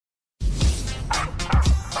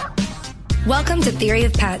Welcome to Theory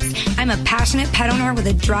of Pets. I'm a passionate pet owner with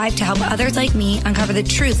a drive to help others like me uncover the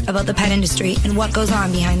truth about the pet industry and what goes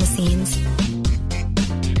on behind the scenes.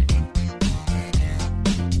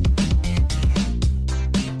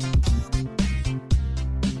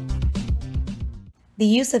 The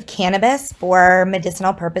use of cannabis for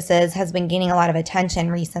medicinal purposes has been gaining a lot of attention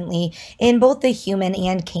recently in both the human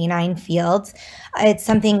and canine fields. It's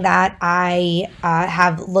something that I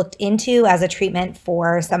have looked into as a treatment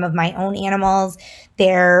for some of my own animals.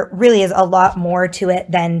 There really is a lot more to it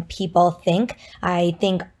than people think. I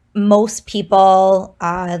think most people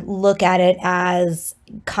look at it as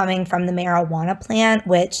coming from the marijuana plant,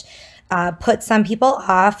 which puts some people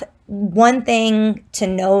off. One thing to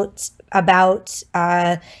note about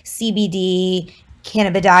CBD,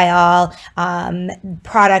 cannabidiol,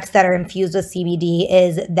 products that are infused with CBD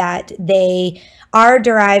is that they are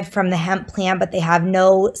derived from the hemp plant, but they have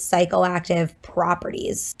no psychoactive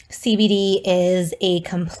properties. CBD is a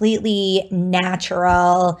completely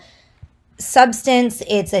natural substance.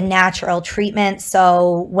 It's a natural treatment.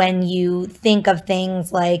 So when you think of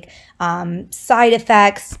things like side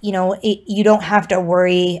effects, you don't have to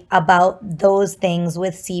worry about those things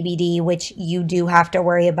with CBD, which you do have to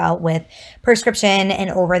worry about with prescription and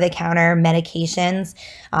over-the-counter medications.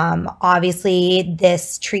 Obviously,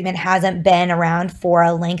 this treatment hasn't been around for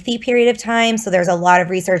a lengthy period of time, so there's a lot of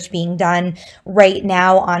research being done right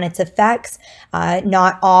now on its effects.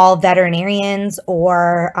 Not all veterinarians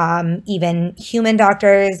or even human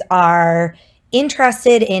doctors are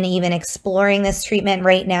interested in even exploring this treatment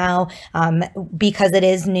right now because it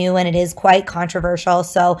is new and it is quite controversial.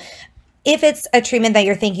 So if it's a treatment that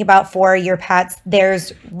you're thinking about for your pets,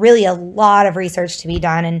 there's really a lot of research to be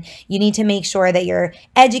done, and you need to make sure that you're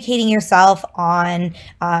educating yourself on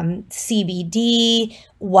CBD,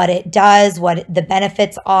 what it does, what the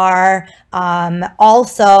benefits are,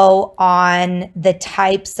 also on the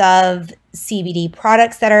types of CBD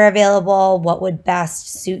products that are available, what would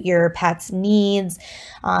best suit your pet's needs,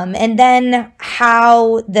 and then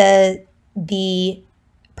how the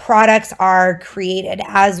products are created.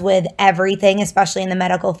 As with everything, especially in the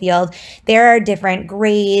medical field, there are different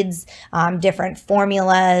grades, different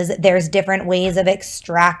formulas. There's different ways of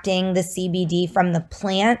extracting the CBD from the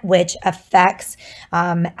plant, which affects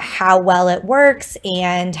how well it works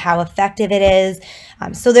and how effective it is.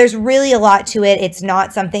 So there's really a lot to it. It's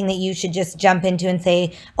not something that you should just jump into and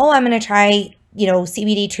say, oh, I'm going to try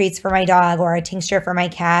CBD treats for my dog or a tincture for my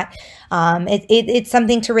cat. It's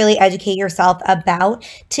something to really educate yourself about.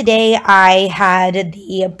 Today, I had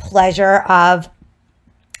the pleasure of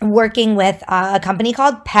working with a company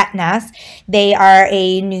called Pet-Ness. They are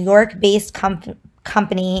a New York-based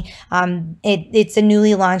company. It's a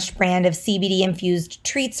newly launched brand of CBD-infused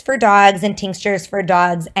treats for dogs and tinctures for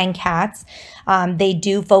dogs and cats. They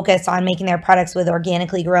do focus on making their products with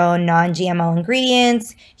organically grown, non-GMO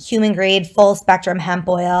ingredients, human-grade, full-spectrum hemp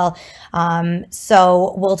oil.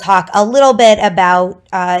 So we'll talk a little bit about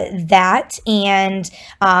that and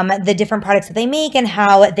the different products that they make and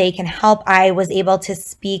how they can help. I was able to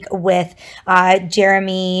speak with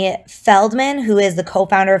Jeremy Feldman, who is the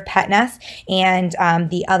co-founder of Pet-Ness, and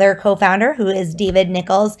the other co-founder, who is David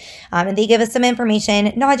Nichols. And they give us some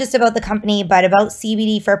information, not just about the company, but about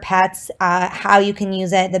CBD for pets, how you can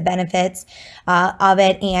use it, the benefits of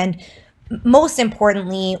it, and most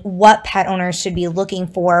importantly, what pet owners should be looking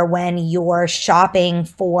for when you're shopping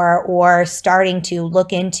for or starting to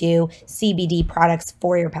look into CBD products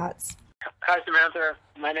for your pets. Hi, Samantha.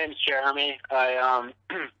 My name is Jeremy. I'm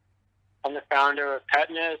the founder of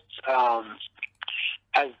Pet-Ness.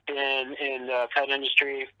 I've been in the pet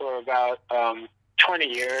industry for about 20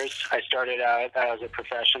 years. I started out as a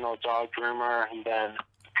professional dog groomer and then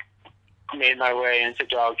made my way into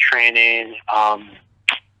dog training.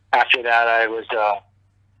 After that, I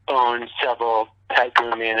owned several pet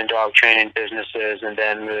grooming and dog training businesses, and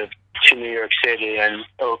then moved to New York City and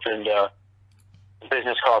opened a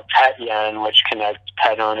business called Pet-Yen, which connects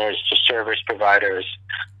pet owners to service providers.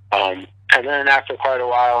 And then after quite a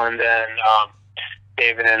while, and then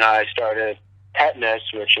David and I started Pet-Ness,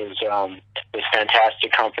 which is this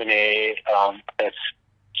fantastic company that's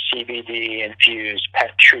CBD-infused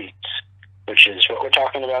pet treats, which is what we're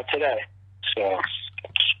talking about today. So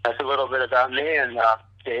that's a little bit about me, and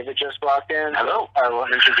David just walked in. Hello. I will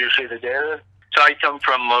introduce you to David. So I come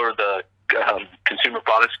from more of the consumer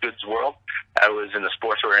products goods world. I was in the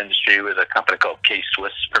sportswear industry with a company called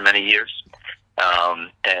K-Swiss for many years.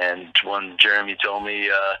 And when Jeremy told me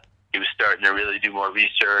he was starting to really do more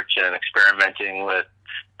research and experimenting with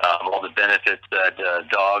all the benefits that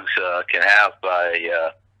dogs can have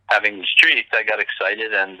by having these treats, I got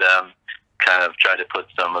excited and kind of tried to put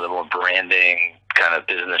some of the more branding kind of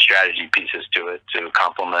business strategy pieces to it to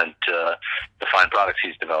complement the fine products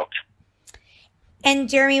he's developed. And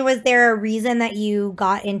Jeremy, was there a reason that you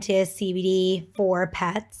got into CBD for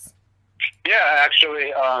pets? Yeah,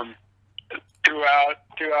 actually,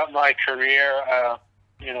 throughout my career,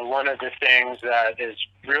 one of the things that has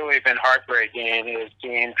really been heartbreaking is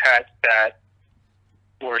seeing pets that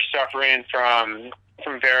were suffering from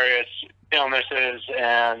various illnesses,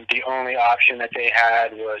 and the only option that they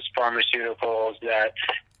had was pharmaceuticals that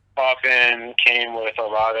often came with a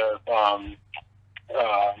lot of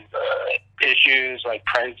issues like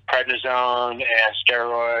prednisone and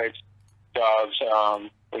steroids. Dogs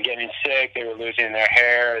were getting sick, they were losing their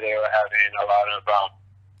hair, they were having a lot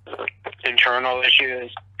of internal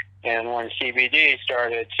issues. And when CBD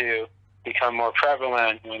started to become more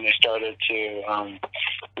prevalent, when they started to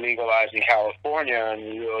legalize in California, and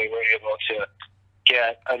we really were able to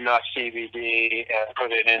get enough CBD and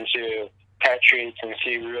put it into pet treats and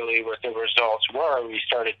see really what the results were, we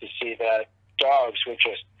started to see that dogs were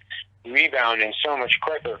just rebounding so much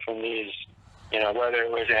quicker from these, whether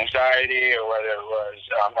it was anxiety or whether it was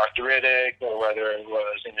arthritic or whether it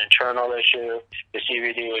was an internal issue. The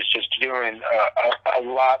CBD was just doing a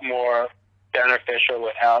lot more beneficial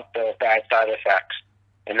without the bad side effects.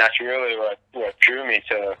 And that's really what drew me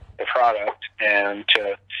to the product and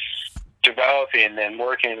to developing and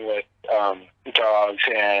working with dogs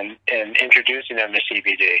and introducing them to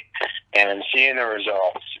CBD and seeing the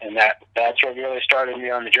results. And that's what really started me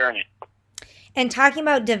on the journey. And talking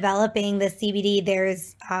about developing the CBD,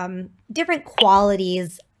 there's different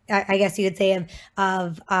qualities, I guess you could say,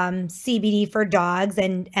 of CBD for dogs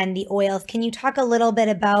and the oils. Can you talk a little bit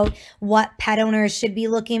about what pet owners should be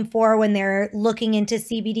looking for when they're looking into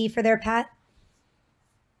CBD for their pet?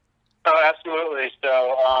 Oh, absolutely.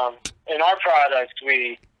 So in our products,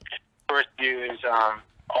 we first use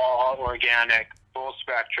all organic, full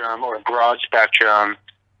spectrum or broad spectrum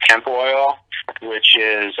hemp oil, which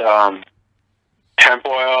is hemp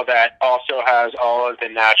oil that also has all of the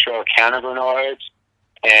natural cannabinoids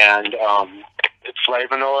and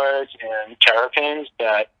flavonoids and terpenes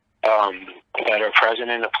that are present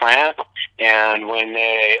in the plant. And when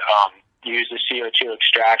they use the CO2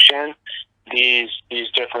 extraction, these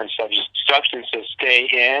different substances stay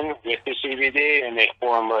in with the CBD, and they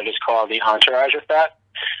form what is called the entourage effect,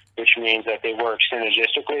 which means that they work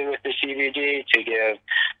synergistically with the CBD to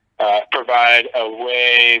provide a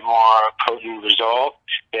way more potent result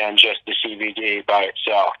than just the CBD by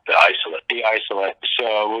itself, the isolate.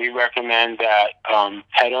 So we recommend that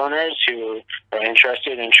pet owners who are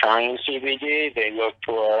interested in trying CBD, they look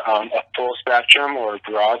for a full spectrum or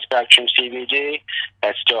broad spectrum CBD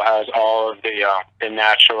that still has all of the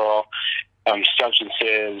natural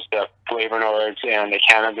substances, the flavonoids and the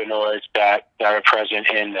cannabinoids that are present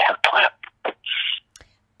in the hemp plant.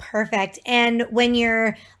 Perfect. And when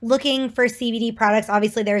you're looking for CBD products,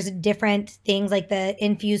 obviously there's different things like the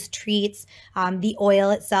infused treats, the oil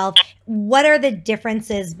itself. What are the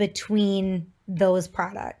differences between those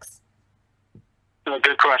products?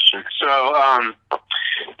 Good question. So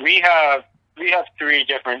we have 3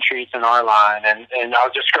 different treats in our line, and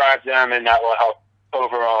I'll describe them, and that will help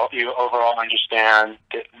you overall understand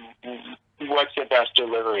what's the best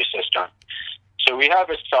delivery system. So we have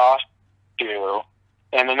a soft chew.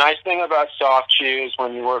 And the nice thing about soft chews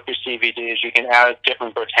when you work with CBD is you can add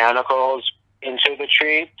different botanicals into the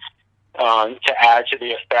treat to add to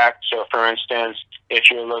the effect. So, for instance,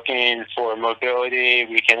 if you're looking for mobility,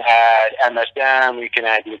 we can add MSM, we can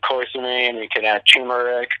add glucosamine, we can add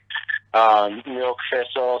turmeric, milk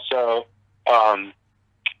thistle. So,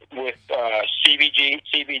 with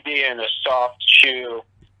CBD and a soft chew,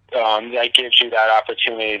 that gives you that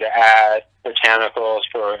opportunity to add botanicals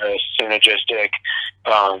for a synergistic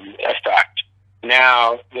effect.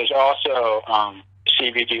 Now, there's also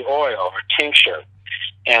CBD oil or tincture.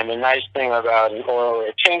 And the nice thing about an oil or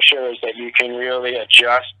a tincture is that you can really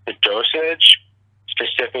adjust the dosage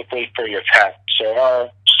specifically for your pet. So our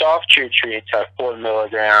soft chew treats have 4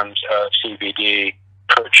 milligrams of CBD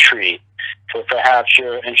per treat. So perhaps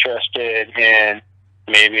you're interested in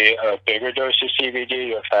maybe a bigger dose of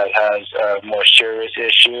CBD, or if that has a more serious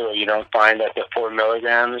issue, or you don't find that the 4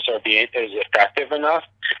 milligrams is effective enough.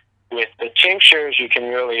 With the tinctures, you can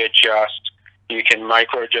really adjust. You can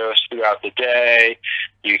microdose throughout the day.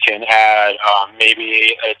 You can add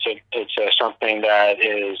maybe it's something that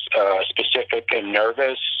is specific and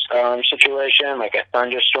nervous situation, like a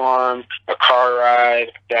thunderstorm, a car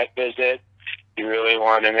ride, vet visit. You really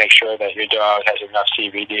want to make sure that your dog has enough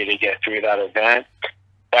CBD to get through that event.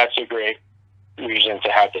 That's a great reason to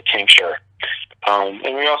have the tincture.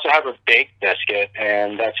 And we also have a baked biscuit,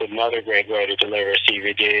 and that's another great way to deliver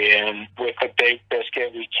CBD. And with the baked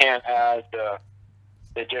biscuit, we can't add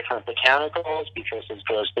the different botanicals because it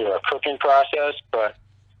goes through a cooking process, but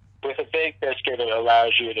with a baked biscuit, it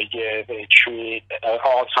allows you to give a treat at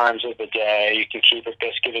all times of the day. You can keep a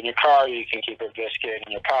biscuit in your car, you can keep a biscuit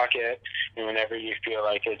in your pocket, and whenever you feel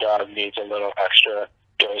like your dog needs a little extra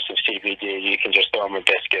dose of CBD, you can just throw them a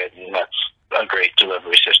biscuit, and that's a great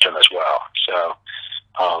delivery system as well. So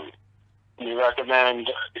we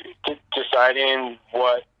recommend deciding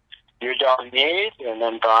what your dog needs and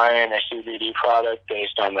then buying a CBD product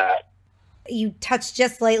based on that. You touched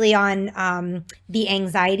just slightly on the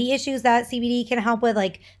anxiety issues that CBD can help with,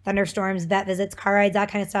 like thunderstorms, vet visits, car rides,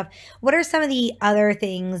 that kind of stuff. What are some of the other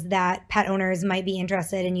things that pet owners might be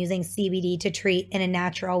interested in using CBD to treat in a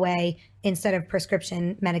natural way instead of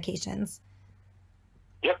prescription medications?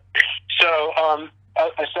 Yep. So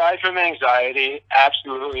aside from anxiety,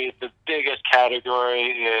 absolutely the biggest category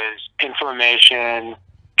is inflammation,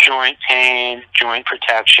 joint pain, joint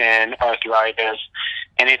protection, arthritis,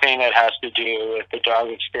 anything that has to do with the dog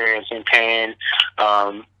experiencing pain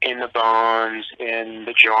in the bones, in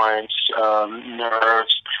the joints,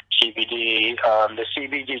 nerves, CBD. The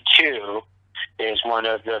CBD2 is one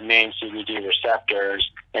of the main CBD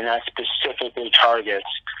receptors, and that specifically targets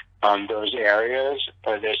those areas.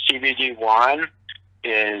 The CBD1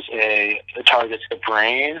 it targets the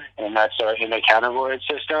brain, and that's our endocannabinoid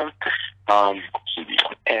system.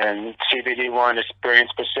 And CBD1 is brain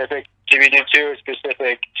specific. CBD2 is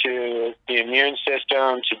specific to the immune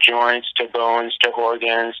system, to joints, to bones, to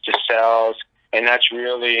organs, to cells, and that's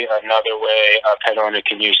really another way a pet owner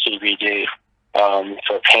can use CBD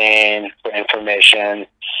for pain, for inflammation,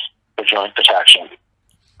 for joint protection.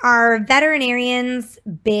 Are veterinarians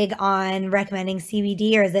big on recommending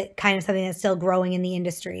CBD, or is it kind of something that's still growing in the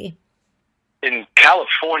industry? In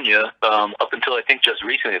California, up until I think just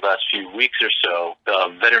recently, the last few weeks or so,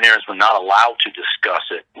 veterinarians were not allowed to discuss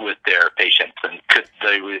it with their patients, and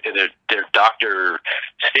their doctor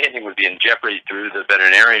standing would be in jeopardy through the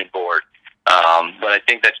veterinarian board. But I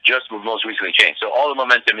think that's just most recently changed. So all the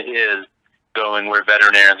momentum is going where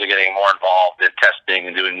veterinarians are getting more involved in testing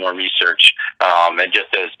and doing more research. And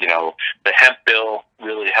just as, the hemp bill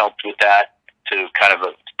really helped with that, to kind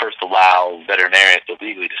of first allow veterinarians to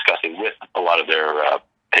legally discuss it with a lot of their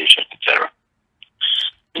patients, et cetera.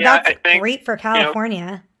 Yeah, that's great for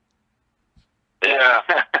California. Yeah.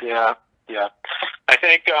 I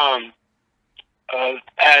think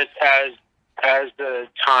as the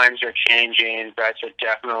times are changing, vets are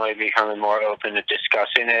definitely becoming more open to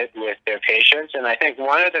discussing it with their patients. And I think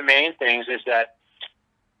one of the main things is that,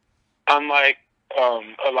 unlike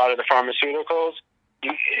a lot of the pharmaceuticals,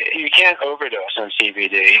 you can't overdose on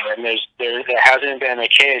CBD, and there hasn't been a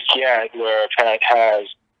case yet where a pet has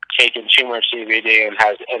taken too much CBD and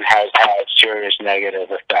has had serious negative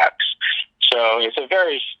effects. So it's a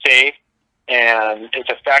very safe, and it's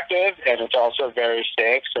effective, and it's also very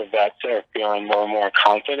safe, so vets are feeling more and more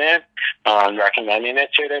confident on recommending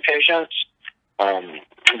it to their patients.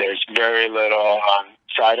 There's very little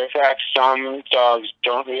side effects. Some dogs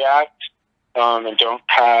don't react and don't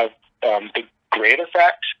have the great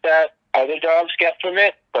effects that other dogs get from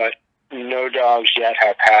it, but no dogs yet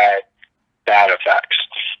have had bad effects.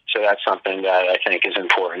 So that's something that I think is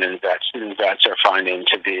important, and vets are finding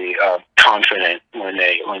to be confident when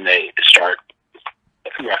they start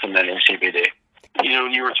recommending CBD.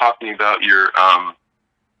 When you were talking about during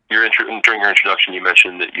your introduction, you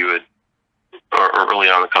mentioned that you had, or early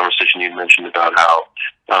on in the conversation, you mentioned about how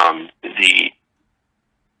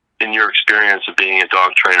in your experience of being a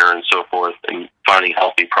dog trainer and so forth, and finding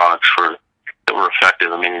healthy products that were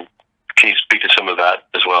effective. I mean, can you speak to some of that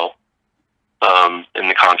as well, in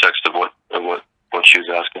the context of what she was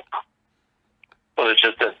asking? Well, it's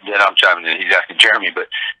just that I'm chiming in. He's asking Jeremy, but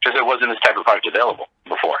just there wasn't this type of product available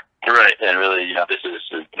before. Right. And really, this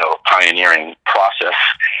is a pioneering process.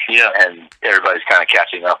 Yeah. And everybody's kind of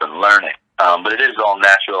catching up and learning. But it is all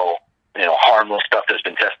natural, harmless stuff that's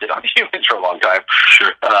been tested on humans for a long time.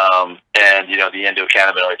 Sure. And, the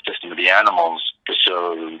endocannabinoid system of the animals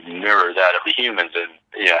so mirror that of the humans. And,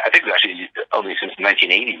 I think it's actually only since the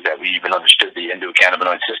 1980s that we even understood the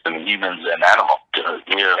endocannabinoid system in humans and animals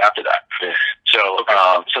after that. Yeah. So,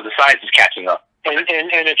 so the science is catching up. And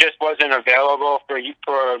it just wasn't available for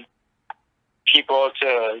people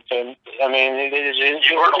to I mean,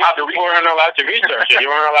 you weren't allowed to research it. You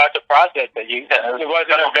weren't allowed to process it.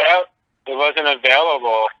 It wasn't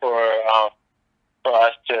available for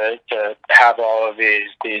us to have all of these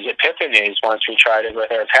epiphanies once we tried it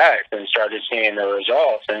with our pets and started seeing the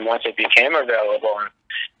results. And once it became available and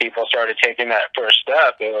people started taking that first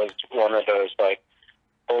step, it was one of those like,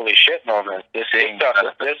 holy shit moments. This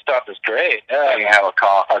stuff is great. Yeah. You have a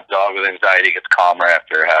dog with anxiety gets calmer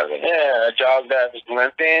after having it. Yeah, a dog that was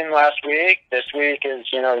limping last week, this week is,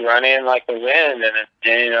 running like the wind.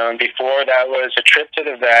 And before that was a trip to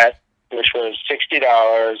the vet, which was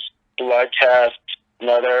 $60, blood test,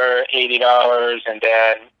 another $80, and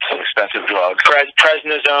then some expensive drugs,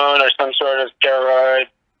 prednisone or some sort of steroid,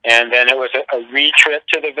 and then it was a re-trip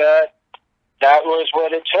to the vet. That was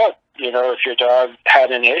what it took. If your dog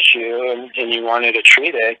had an issue and you wanted to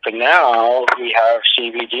treat it, but now we have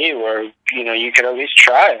CBD where, you can at least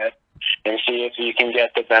try it and see if you can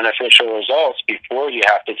get the beneficial results before you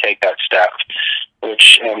have to take that step,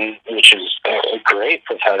 which is great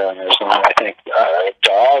for pet owners. And I think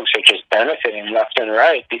dogs are just benefiting left and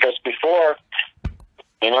right, because before,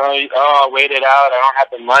 I'll wait it out. I don't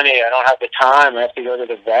have the money. I don't have the time. I have to go to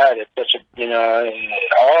the vet. It's such a,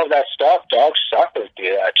 all of that stuff. Dogs suffer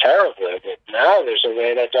through that terribly. But now there's a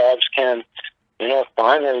way that dogs can,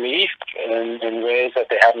 find relief in ways that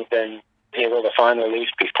they haven't been able to find relief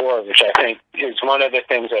before, which I think is one of the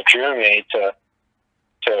things that drew me to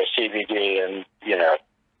CBD and,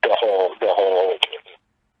 the whole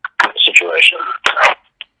situation.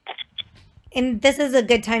 And this is a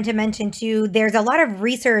good time to mention too, there's a lot of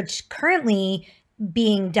research currently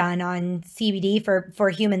being done on CBD for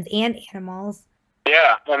humans and animals.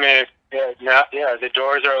 Yeah, the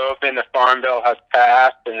doors are open, the Farm Bill has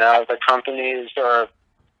passed, and now the companies are,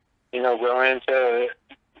 willing to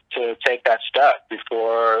take that step.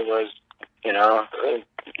 Before it was, you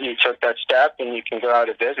took that step and you can go out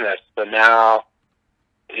of business. But now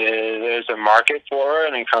there's a market for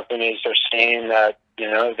it, and companies are seeing that,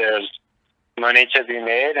 there's money to be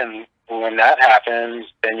made, and when that happens,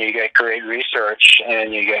 then you get great research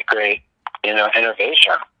and you get great,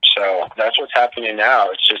 innovation. So that's what's happening now.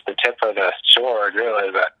 It's just the tip of the sword,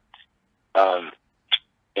 really. But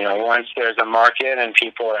once there's a market and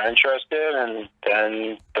people are interested, and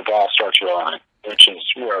then the ball starts rolling, which is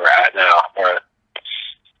where we're at now.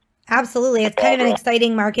 Absolutely, it's kind of an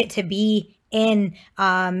exciting market to be in,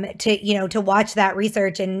 to watch that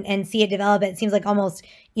research and see it develop. It seems like almost,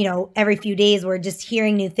 every few days we're just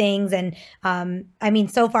hearing new things. And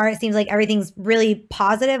so far it seems like everything's really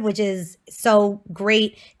positive, which is so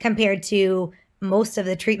great compared to most of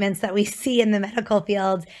the treatments that we see in the medical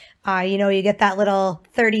field. You get that little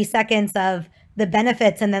 30 seconds of the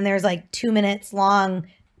benefits, and then there's like 2 minutes long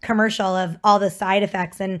commercial of all the side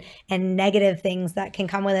effects and negative things that can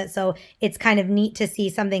come with it. So it's kind of neat to see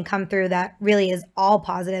something come through that really is all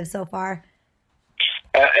positive so far.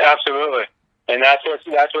 Absolutely. And that's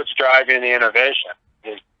what's driving the innovation,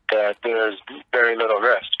 is that there's very little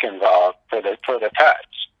risk involved for the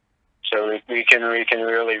pets. So we can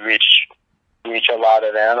really reach a lot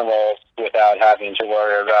of animals without having to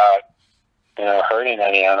worry about, hurting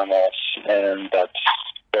any animals. And that's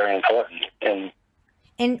very important.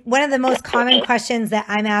 And one of the most common questions that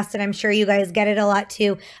I'm asked, and I'm sure you guys get it a lot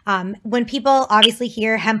too, when people obviously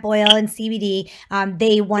hear hemp oil and CBD,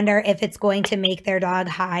 they wonder if it's going to make their dog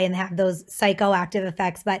high and have those psychoactive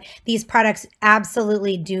effects. But these products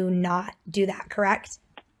absolutely do not do that, correct?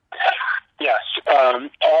 Yes.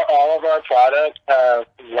 All of our products have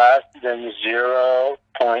less than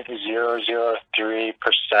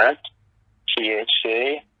 0.003%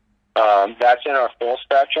 THC. That's in our full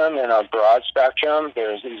spectrum. In our broad spectrum,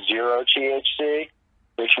 there's 0 THC,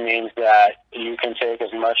 which means that you can take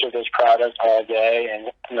as much of this product all day and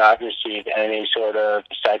not receive any sort of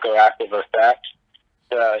psychoactive effect.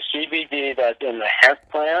 The CBD that's in the hemp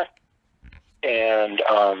plant and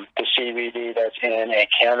the CBD that's in a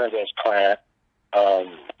cannabis plant are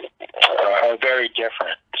very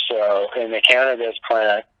different. So in the cannabis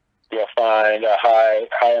plant, you'll find a high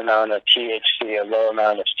amount of THC, a low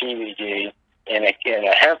amount of CBD. In a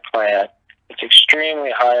hemp plant, it's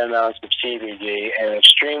extremely high amounts of CBD and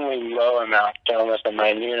extremely low amount, almost a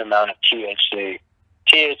minute amount of THC.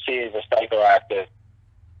 THC is a psychoactive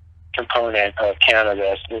component of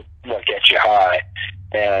cannabis that gets you high,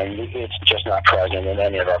 and it's just not present in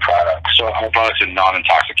any of our products. So our products are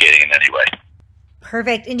non-intoxicating in any way.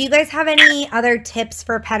 Perfect. And do you guys have any other tips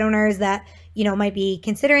for pet owners that might be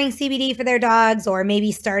considering CBD for their dogs, or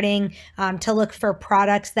maybe starting to look for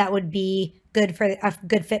products that would be good for a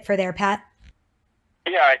good fit for their pet?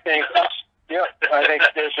 Yeah, I think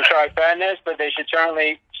they should try Pet-Ness, but they should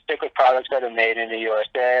certainly stick with products that are made in the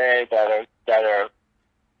USA. That are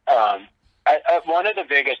one of the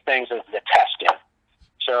biggest things is the testing.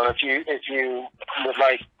 So if you would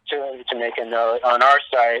like to make a note, on our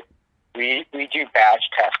site, we do batch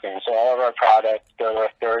testing. So all of our products go to a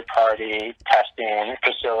third-party testing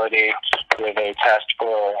facility where they test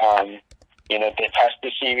for, they test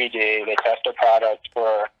the CBD, they test the product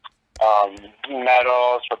for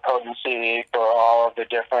metals, for potency, for all of the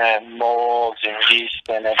different molds and yeast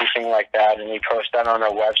and everything like that, and we post that on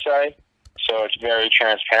our website. So it's very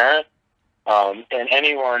transparent. And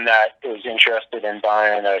anyone that is interested in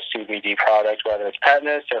buying a CBD product, whether it's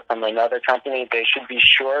Pet-Ness or from another company, they should be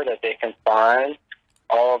sure that they can find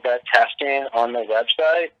all of that testing on the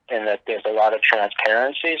website and that there's a lot of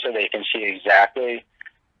transparency so they can see exactly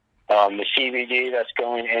the CBD that's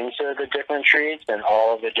going into the different treats and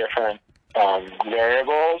all of the different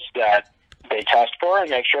variables that they test for and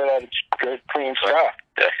make sure that it's good, clean stuff.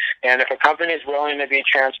 And if a company is willing to be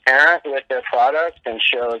transparent with their product and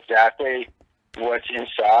show exactly what's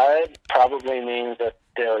inside, probably means that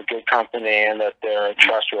they're a good company and that they're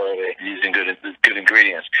trustworthy. Using good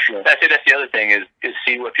ingredients. Yeah. That's the other thing is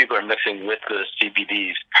see what people are mixing with the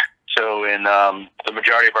CBDs. So in the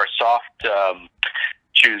majority of our soft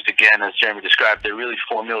chews, again, as Jeremy described, they're really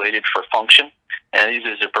formulated for function. And this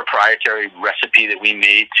is a proprietary recipe that we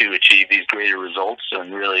made to achieve these greater results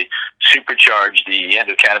and really supercharge the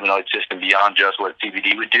endocannabinoid system beyond just what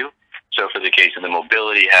CBD would do. So for the case of the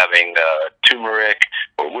mobility, having turmeric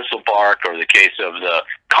or whistle bark, or the case of the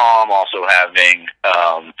calm, also having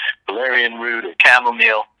valerian root or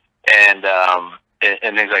chamomile and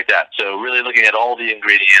things like that. So really looking at all the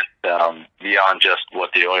ingredients beyond just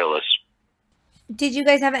what the oil is. Did you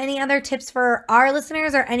guys have any other tips for our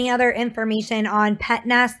listeners or any other information on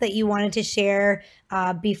Pet-Ness that you wanted to share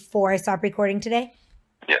before I stop recording today?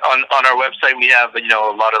 Yeah, on our website, we have, a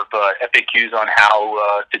lot of FAQs on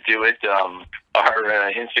how to do it.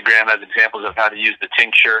 Our Instagram has examples of how to use the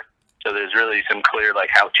tincture. So there's really some clear,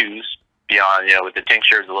 how-tos beyond, with the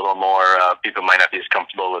tincture is a little more, people might not be as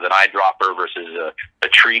comfortable with an eyedropper versus a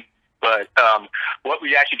treat. But what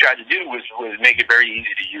we actually tried to do was make it very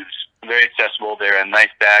easy to use, very accessible. They're in nice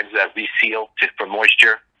bags that we seal for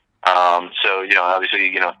moisture. So,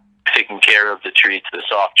 obviously, taking care of the treats, the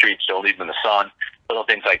soft treats, don't leave them in the sun, little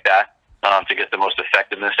things like that to get the most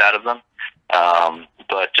effectiveness out of them.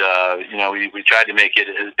 But we tried to make it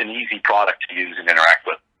an easy product to use and interact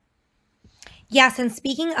with. Yes, and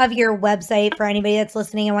speaking of your website, for anybody that's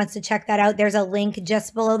listening and wants to check that out, there's a link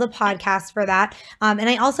just below the podcast for that. And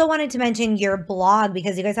I also wanted to mention your blog,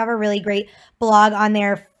 because you guys have a really great blog on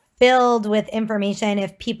there filled with information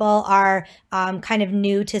if people are kind of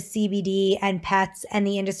new to CBD and pets and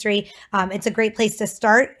the industry. It's a great place to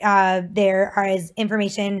start. There is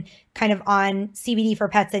information kind of on CBD for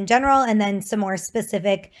pets in general, and then some more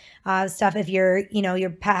specific stuff if your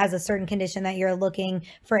pet has a certain condition that you're looking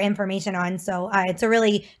for information on. So it's a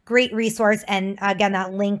really great resource. And again,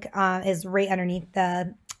 that link is right underneath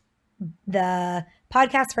the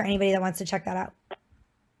podcast for anybody that wants to check that out.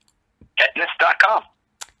 Pet-Ness.com.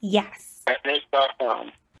 Yes.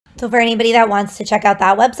 Pet-Ness.com. So for anybody that wants to check out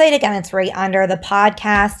that website, again, it's right under the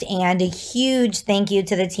podcast. And a huge thank you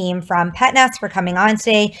to the team from Pet-Ness for coming on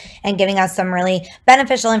today and giving us some really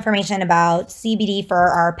beneficial information about CBD for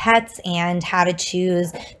our pets and how to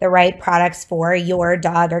choose the right products for your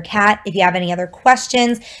dog or cat. If you have any other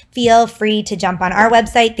questions, feel free to jump on our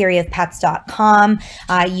website, theoryofpets.com.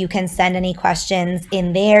 You can send any questions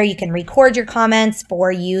in there. You can record your comments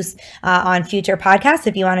for use on future podcasts.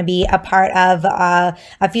 If you want to be a part of a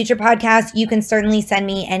future podcast, you can certainly send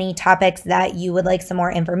me any topics that you would like some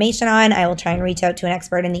more information on. I will try and reach out to an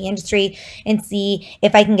expert in the industry and see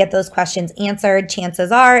if I can get those questions answered.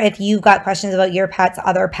 Chances are, if you've got questions about your pets,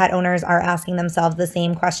 other pet owners are asking themselves the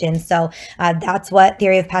same questions. So that's what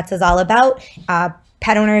Theory of Pets is all about.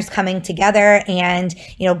 Pet owners coming together and,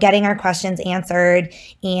 getting our questions answered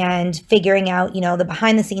and figuring out, the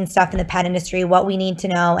behind the scenes stuff in the pet industry, what we need to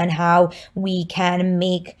know and how we can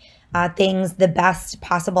make things the best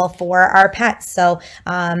possible for our pets. So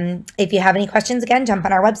if you have any questions, again, jump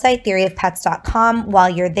on our website, theoryofpets.com. While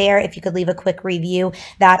you're there, if you could leave a quick review,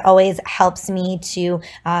 that always helps me to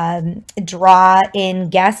draw in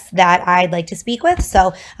guests that I'd like to speak with.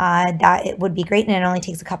 So that it would be great, and it only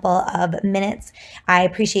takes a couple of minutes. I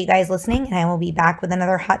appreciate you guys listening, and I will be back with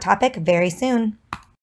another hot topic very soon.